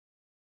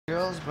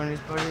Girls, Bunny's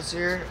Buddies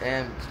here,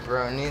 and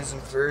Bronies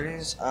and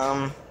Fruities.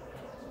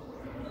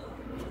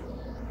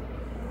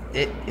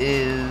 It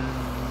is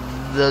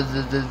the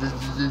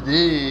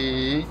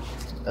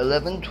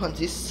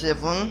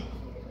 11:27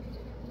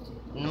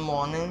 in the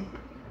morning,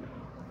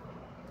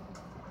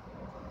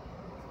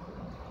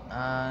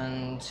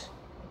 and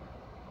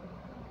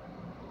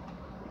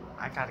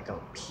I gotta go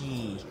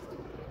pee.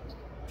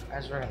 I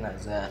just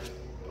recognize that.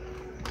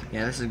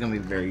 Yeah, this is gonna be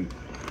very.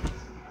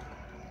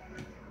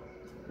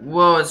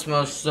 Whoa, it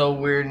smells so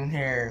weird in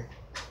here.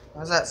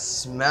 How's that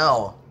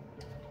smell?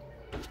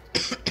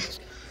 It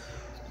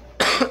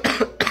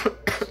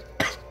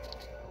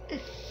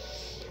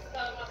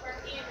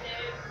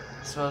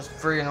smells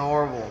freaking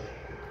horrible.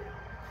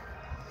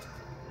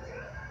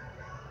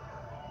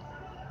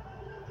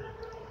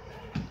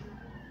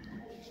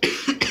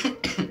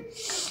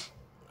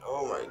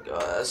 Oh my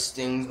god, that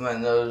stings my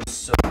nose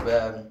so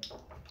bad.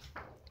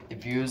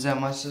 If you was at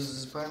my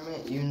sister's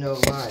apartment, you know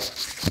why.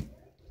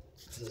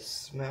 It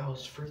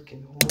smells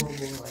freaking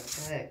horrible like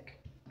heck.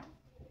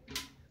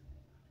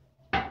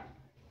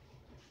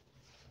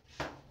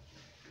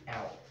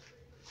 Ow.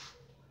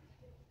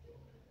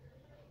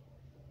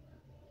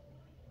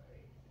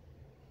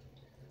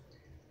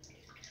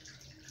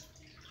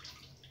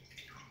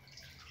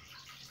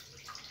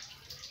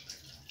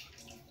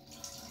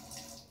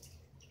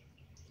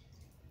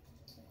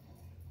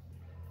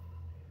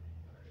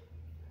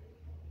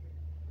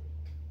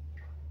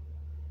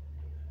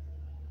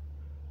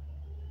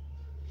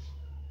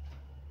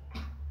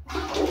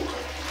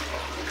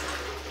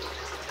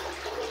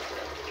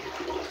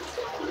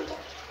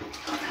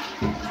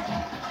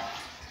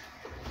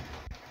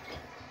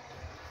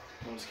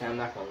 I'm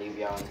not gonna leave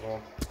y'all in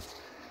here.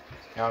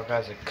 Y'all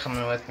guys are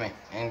coming with me,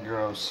 and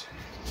girls.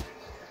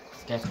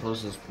 Can't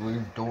close this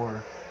weird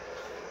door.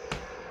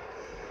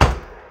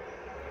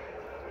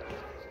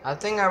 I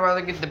think I'd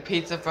rather get the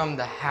pizza from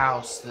the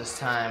house this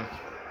time.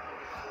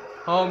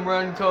 Home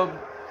run Coda?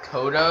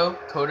 Coda?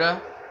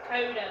 Coda.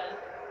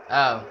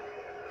 Oh.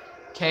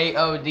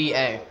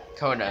 Koda.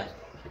 Coda.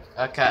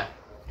 Okay.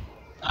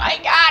 I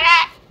got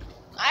it!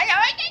 I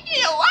got it!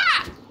 You know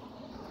what?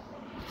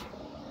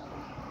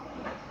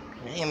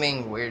 I'm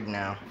being weird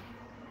now.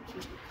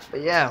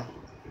 But yeah.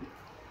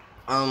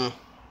 I'm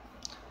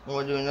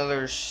gonna do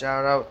another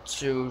shout out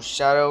to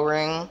Shadow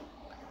Ring.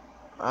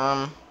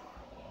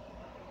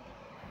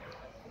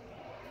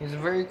 He's a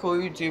very cool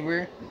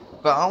YouTuber,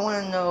 but I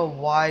want to know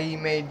why you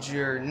made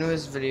your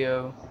newest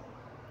video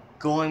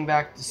going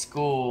back to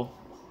school.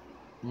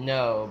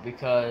 No,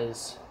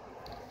 because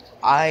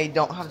I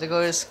don't have to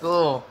go to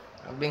school.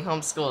 I'm being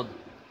homeschooled.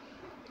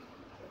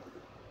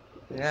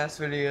 In the last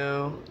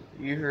video,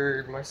 you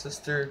heard my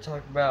sister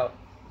talk about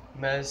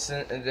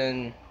medicine, and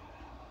then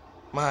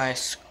my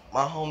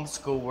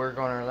homeschool work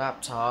on her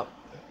laptop.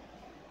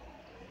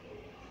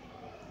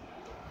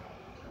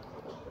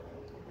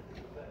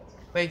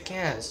 Wait,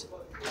 Cass,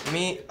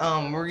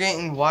 we're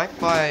getting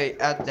Wi-Fi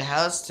at the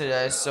house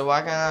today, so why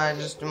can't I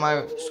just do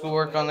my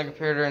schoolwork on the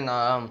computer and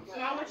I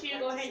want you to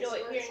go ahead and do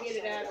it here and get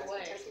it out of the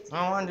way.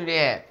 I don't want to do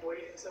that.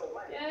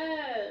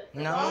 Yeah.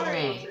 No,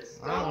 Sorry.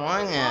 I don't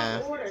want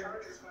to.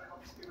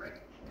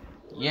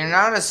 You're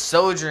not a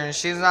soldier, and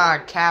she's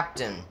not a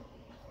captain.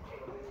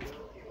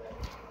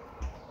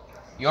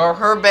 You're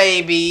her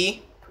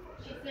baby.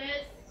 She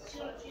says she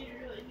wants you to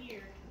do it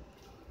here.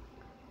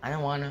 I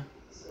don't want to.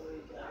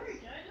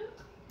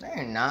 No,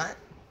 you're not.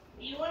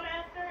 You want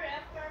after I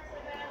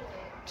said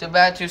that? Too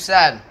bad, too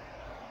sad.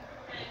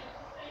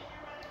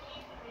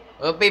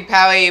 Whoopie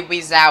powie,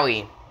 whoopie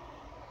zowie.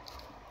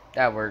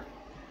 That worked.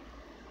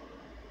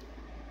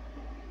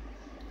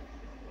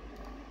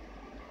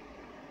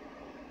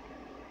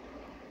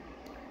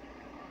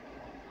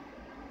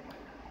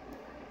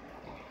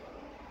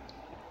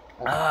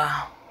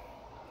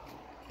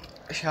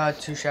 Shout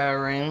out to Shadow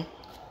Ring.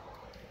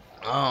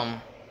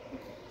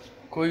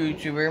 Cool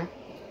YouTuber.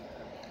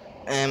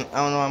 And I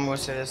don't know if I'm gonna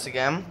say this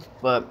again,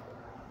 but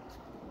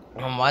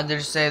why did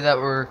you say that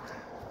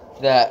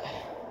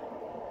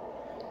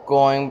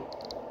going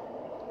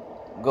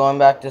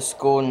back to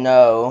school?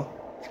 No,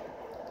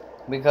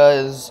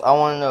 because I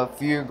want to know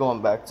if you're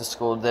going back to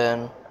school.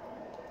 Then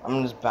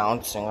I'm just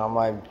bouncing on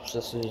my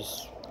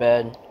sister's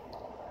bed.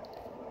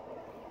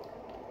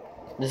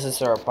 This is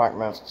her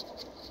apartment.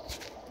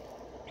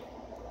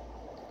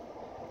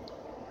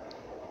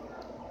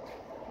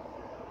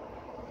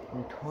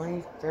 In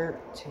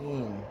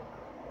 2013.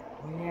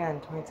 Yeah,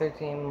 in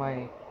 2013,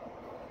 my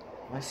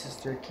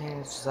sister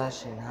Candace was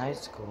actually in high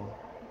school.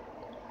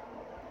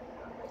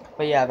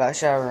 But yeah, about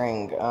Shadow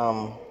Ring.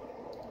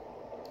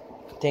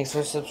 Thanks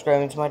for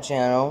subscribing to my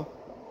channel.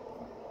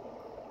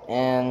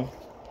 And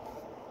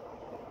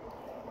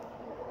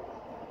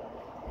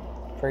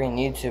freaking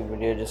YouTube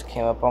video just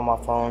came up on my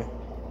phone.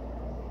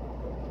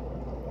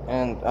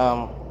 And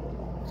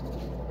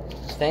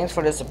thanks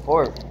for the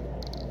support.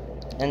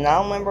 And I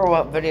don't remember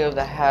what video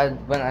that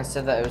had when I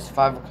said that it was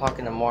 5 o'clock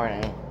in the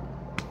morning.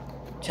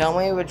 Tell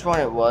me which one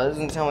it was,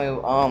 and tell me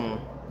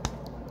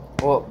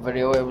what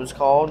video it was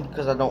called,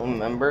 because I don't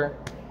remember.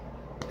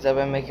 because I've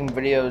been making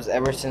videos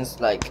ever since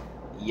like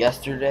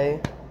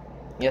yesterday.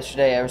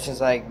 Ever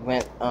since I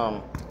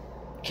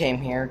came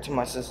here to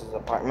my sister's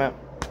apartment.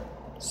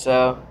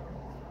 So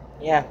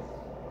yeah,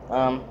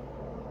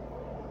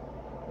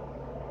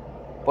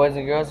 boys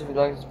and girls, if you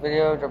like this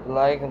video, drop a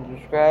like and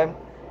subscribe.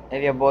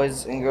 If you have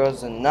boys and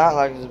girls that did not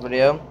like this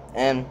video,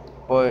 and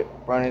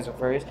brownies or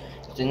furries,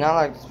 if you did not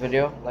like this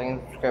video, like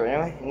and subscribe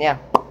anyway. And yeah,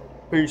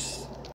 peace.